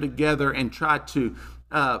that gather together and try to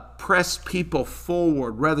press people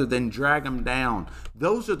forward rather than drag them down.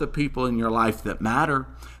 Those are the people in your life that matter,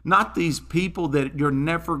 not these people that you're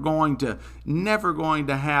never going to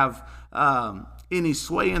have any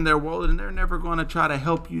sway in their world, and they're never going to try to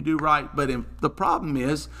help you do right. But the problem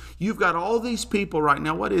is, you've got all these people right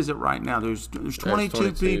now. What is it right now? There's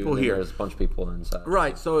 22 people here. There's a bunch of people inside.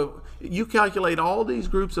 Right. So you calculate all these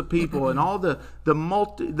groups of people and all the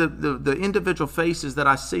individual faces that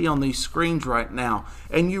I see on these screens right now,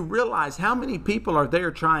 and you realize how many people are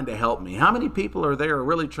there trying to help me. How many people are there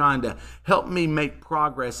really trying to help me make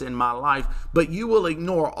progress in my life? But you will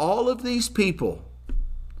ignore all of these people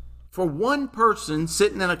for one person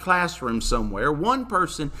sitting in a classroom somewhere, one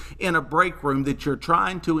person in a break room that you're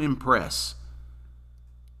trying to impress.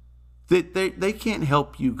 That they can't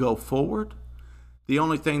help you go forward. The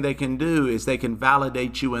only thing they can do is they can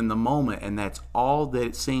validate you in the moment, and that's all that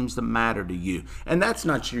it seems to matter to you. And that's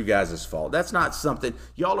not you guys' fault. That's not something,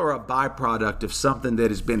 y'all are a byproduct of something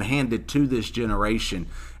that has been handed to this generation.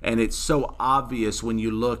 And it's so obvious when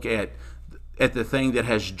you look at the thing that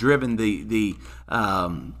has driven the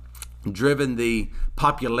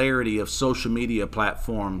popularity of social media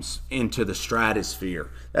platforms into the stratosphere.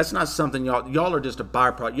 That's not something y'all are just a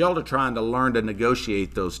byproduct. Y'all are trying to learn to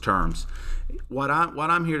negotiate those terms. What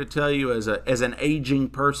I'm here to tell you as an aging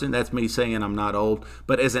person, that's me saying I'm not old,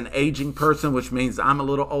 but as an aging person, which means I'm a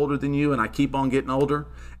little older than you and I keep on getting older.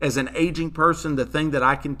 As an aging person, the thing that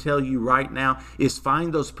I can tell you right now is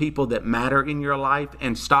find those people that matter in your life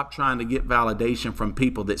and stop trying to get validation from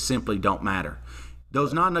people that simply don't matter.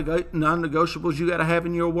 Those non-negotiables you got to have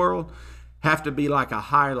in your world have to be like a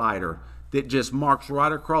highlighter that just marks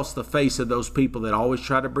right across the face of those people that always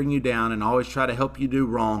try to bring you down and always try to help you do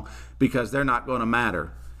wrong, because they're not going to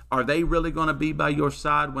matter. Are they really going to be by your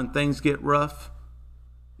side when things get rough?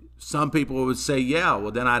 Some people would say, yeah.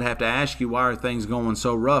 Well, then I'd have to ask you, why are things going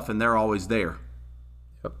so rough and they're always there?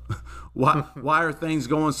 Yep. Why are things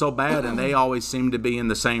going so bad and they always seem to be in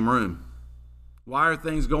the same room? Why are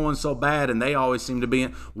things going so bad and they always seem to be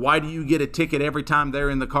in? Why do you get a ticket every time they're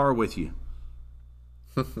in the car with you?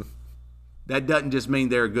 That doesn't just mean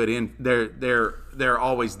they're good they're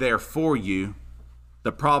always there for you.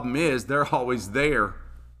 The problem is they're always there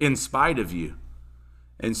in spite of you.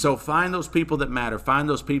 And so find those people that matter. Find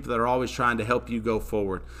those people that are always trying to help you go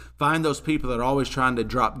forward. Find those people that are always trying to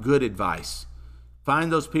drop good advice.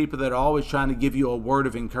 Find those people that are always trying to give you a word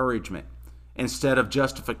of encouragement instead of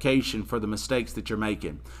justification for the mistakes that you're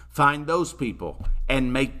making. Find those people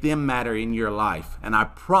and make them matter in your life. And I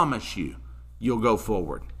promise you, you'll go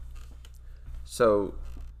forward. So,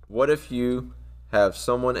 what if you have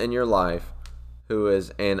someone in your life who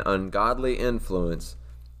is an ungodly influence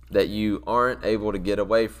that you aren't able to get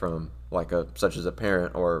away from, such as a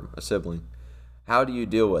parent or a sibling? How do you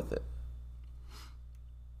deal with it?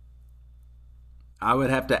 I would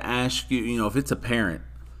have to ask you, if it's a parent,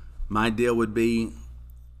 my deal would be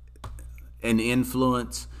an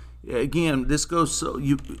influence. Again, this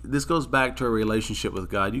goes back to a relationship with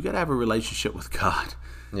God. You got to have a relationship with God.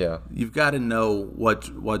 Yeah. You've got to know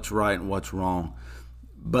what's right and what's wrong.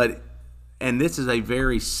 And this is a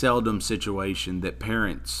very seldom situation that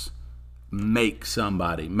parents make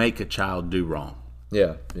a child do wrong.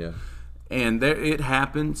 Yeah, yeah. And it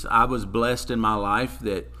happens. I was blessed in my life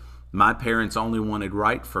that my parents only wanted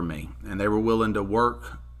right for me, and they were willing to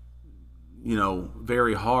work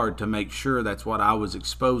very hard to make sure that's what I was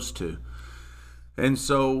exposed to. And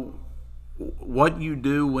so what you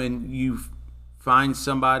do when you find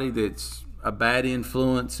somebody that's a bad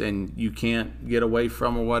influence and you can't get away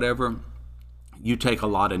from or whatever, you take a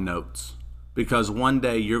lot of notes, because one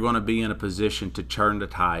day you're going to be in a position to turn the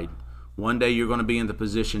tide. One day you're going to be in the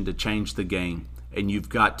position to change the game, and you've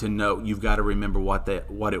got to remember what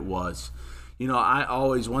it was.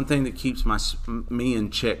 One thing that keeps me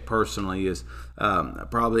in check personally is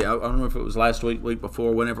probably, I don't know if it was last week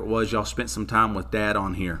before, whenever it was, y'all spent some time with Dad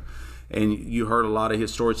on here. And you heard a lot of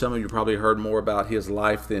his stories. Some of you probably heard more about his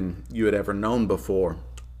life than you had ever known before.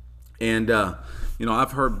 And,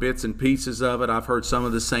 I've heard bits and pieces of it. I've heard some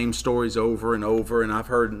of the same stories over and over, and I've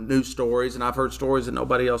heard new stories, and I've heard stories that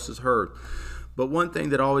nobody else has heard. But one thing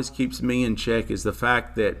that always keeps me in check is the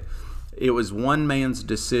fact that it was one man's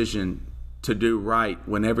decision to do right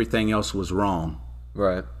when everything else was wrong.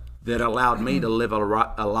 Right. That allowed me to live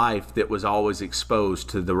a life that was always exposed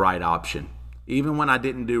to the right option. Even when I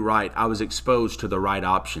didn't do right, I was exposed to the right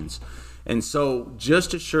options. And so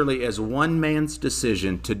just as surely as one man's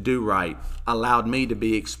decision to do right allowed me to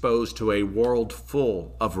be exposed to a world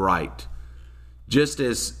full of right, just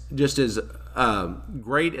as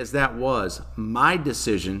great as that was, my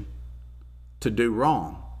decision to do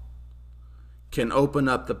wrong can open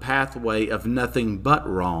up the pathway of nothing but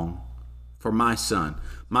wrong for my son.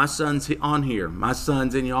 My son's on here. My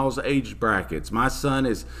son's in y'all's age brackets. My son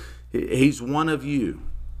he's one of you.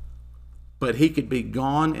 But he could be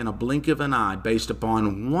gone in a blink of an eye based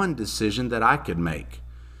upon one decision that I could make.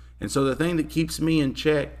 And so the thing that keeps me in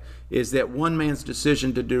check is that one man's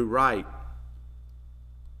decision to do right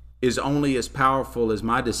is only as powerful as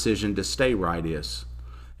my decision to stay right is.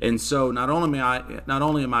 And so not only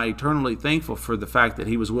am I eternally thankful for the fact that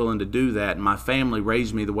he was willing to do that, and my family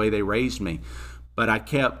raised me the way they raised me, but I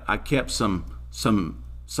kept some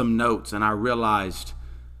notes, and I realized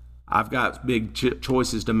I've got big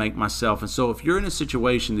choices to make myself. And so if you're in a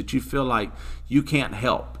situation that you feel like you can't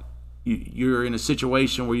help, you're in a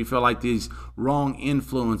situation where you feel like these wrong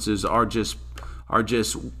influences are just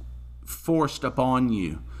forced upon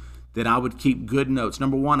you, then I would keep good notes.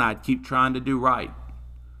 Number one, I'd keep trying to do right.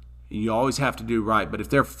 You always have to do right. But if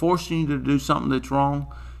they're forcing you to do something that's wrong,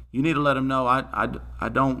 you need to let them know, I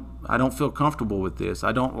don't feel comfortable with this.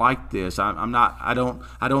 I don't like this. I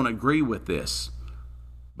don't agree with this.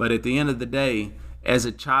 But at the end of the day, as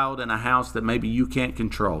a child in a house that maybe you can't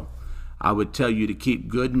control, I would tell you to keep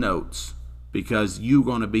good notes, because you're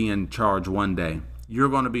going to be in charge one day. You're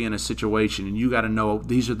going to be in a situation, and you got to know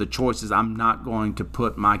these are the choices I'm not going to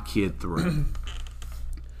put my kid through.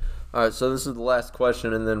 All right, so this is the last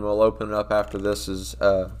question, and then we'll open it up after this is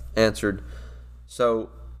answered. So,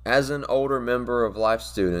 as an older member of Life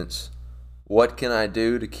Students, what can I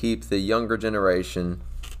do to keep the younger generation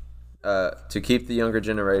to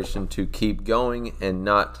keep going and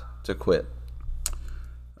not to quit?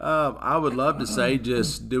 I would love to say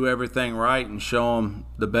just do everything right and show them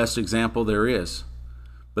the best example there is.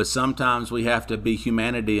 But sometimes we have to be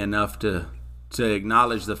humanity enough to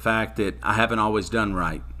acknowledge the fact that I haven't always done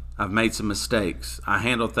right. I've made some mistakes. I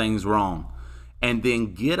handle things wrong. And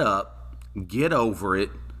then get up, get over it,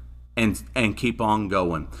 and keep on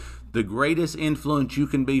going. The greatest influence you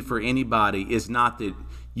can be for anybody is not that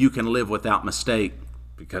you can live without mistake,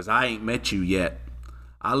 because I ain't met you yet.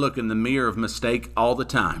 I look in the mirror of mistake all the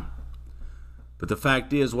time. But the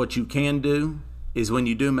fact is, what you can do is when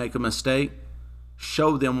you do make a mistake,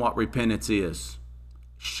 show them what repentance is.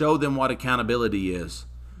 Show them what accountability is.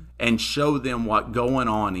 And show them what going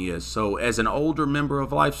on is. So as an older member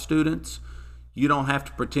of Life Students, you don't have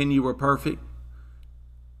to pretend you were perfect.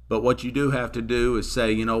 But what you do have to do is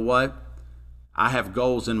say, you know what? I have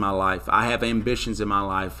goals in my life. I have ambitions in my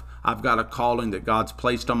life. I've got a calling that God's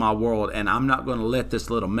placed on my world, and I'm not going to let this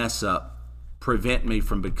little mess up prevent me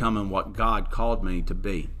from becoming what God called me to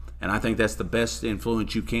be. And I think that's the best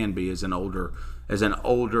influence you can be as an older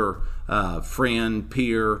friend,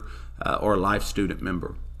 peer, or Life Student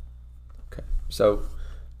member. Okay. So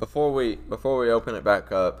before we open it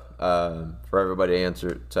back up for everybody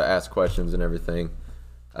to ask questions and everything,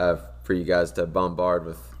 for you guys to bombard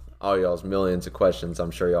with all y'all's millions of questions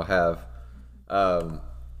I'm sure y'all have.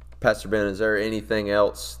 Pastor Ben, is there anything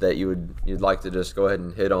else that you'd like to just go ahead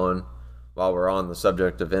and hit on while we're on the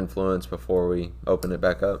subject of influence before we open it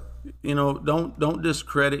back up? Don't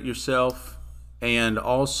discredit yourself, and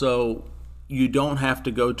also you don't have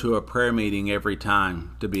to go to a prayer meeting every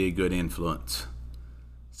time to be a good influence.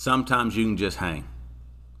 Sometimes you can just hang.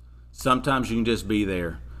 Sometimes you can just be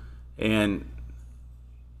there. And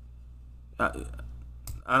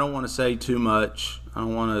I don't want to say too much. I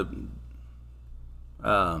don't want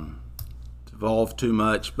to devolve too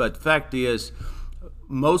much. But the fact is,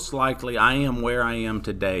 most likely I am where I am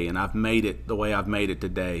today, and I've made it the way I've made it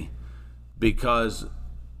today because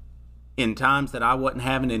in times that I wasn't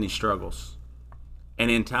having any struggles, and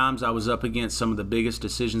in times I was up against some of the biggest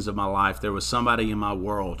decisions of my life, there was somebody in my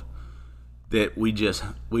world that we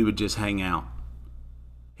would just hang out.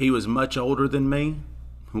 He was much older than me.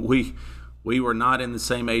 We were not in the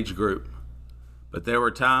same age group. But there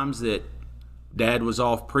were times that Dad was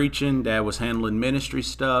off preaching, Dad was handling ministry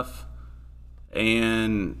stuff,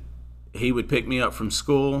 and he would pick me up from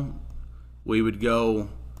school. We would go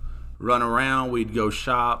run around, we'd go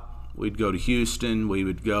shop, we'd go to Houston, we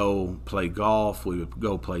would go play golf, we would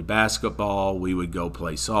go play basketball, we would go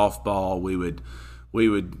play softball, we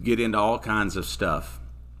would get into all kinds of stuff.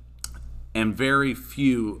 And very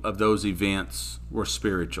few of those events were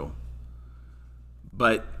spiritual.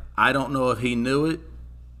 But I don't know if he knew it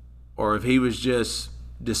or if he was just,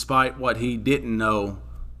 despite what he didn't know,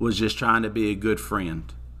 was just trying to be a good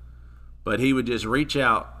friend. But he would just reach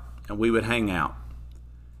out and we would hang out.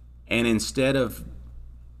 And instead of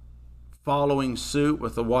following suit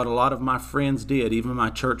with what a lot of my friends did, even my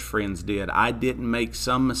church friends did, I didn't make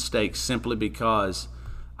some mistakes simply because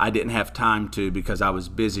I didn't have time to, because I was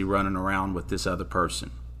busy running around with this other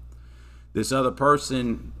person. This other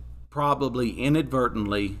person probably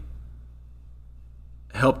inadvertently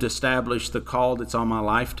helped establish the call that's on my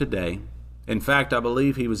life today. In fact, I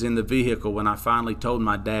believe he was in the vehicle when I finally told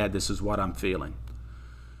my dad, this is what I'm feeling.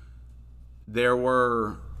 There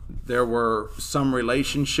were some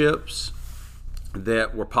relationships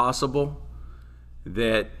that were possible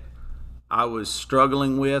that I was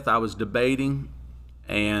struggling with, I was debating,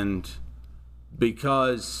 and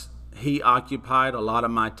because he occupied a lot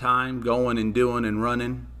of my time going and doing and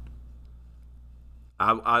running,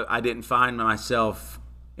 I didn't find myself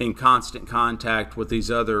in constant contact with these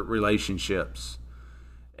other relationships.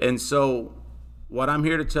 And so what I'm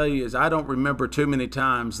here to tell you is I don't remember too many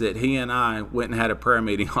times that he and I went and had a prayer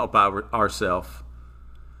meeting all by ourselves.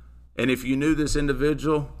 And if you knew this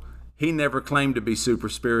individual, he never claimed to be super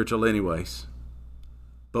spiritual anyways.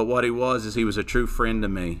 But what he was is he was a true friend to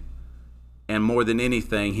me. And more than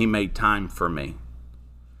anything, he made time for me.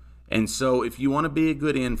 And so if you want to be a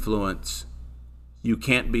good influence, you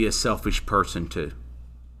can't be a selfish person too.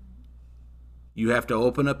 You have to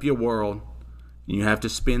open up your world. You have to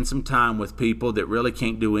spend some time with people that really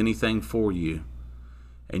can't do anything for you.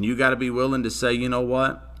 And you got to be willing to say, you know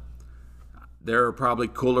what? There are probably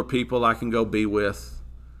cooler people I can go be with.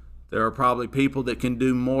 There are probably people that can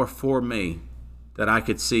do more for me that I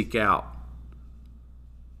could seek out.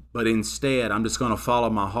 But instead, I'm just going to follow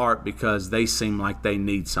my heart because they seem like they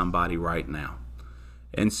need somebody right now.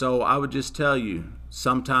 And so I would just tell you,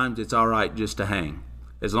 sometimes it's all right just to hang,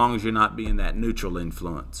 as long as you're not being that neutral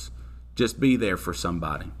influence. Just be there for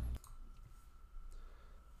somebody.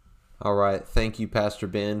 All right. Thank you, Pastor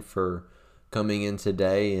Ben, for coming in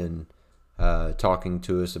today and talking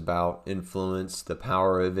to us about influence, the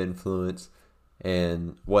power of influence,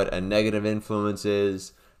 and what a negative influence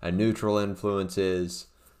is, a neutral influence is.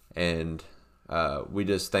 And we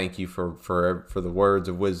just thank you for the words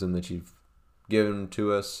of wisdom that you've given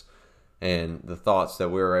to us and the thoughts that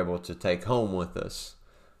we were able to take home with us.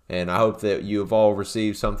 And I hope that you have all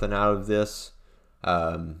received something out of this.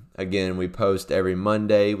 Again, we post every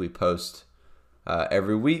Monday. We post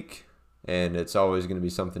every week. And it's always going to be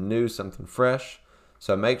something new, something fresh.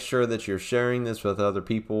 So make sure that you're sharing this with other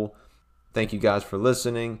people. Thank you guys for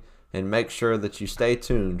listening. And make sure that you stay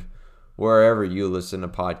tuned wherever you listen to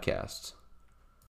podcasts.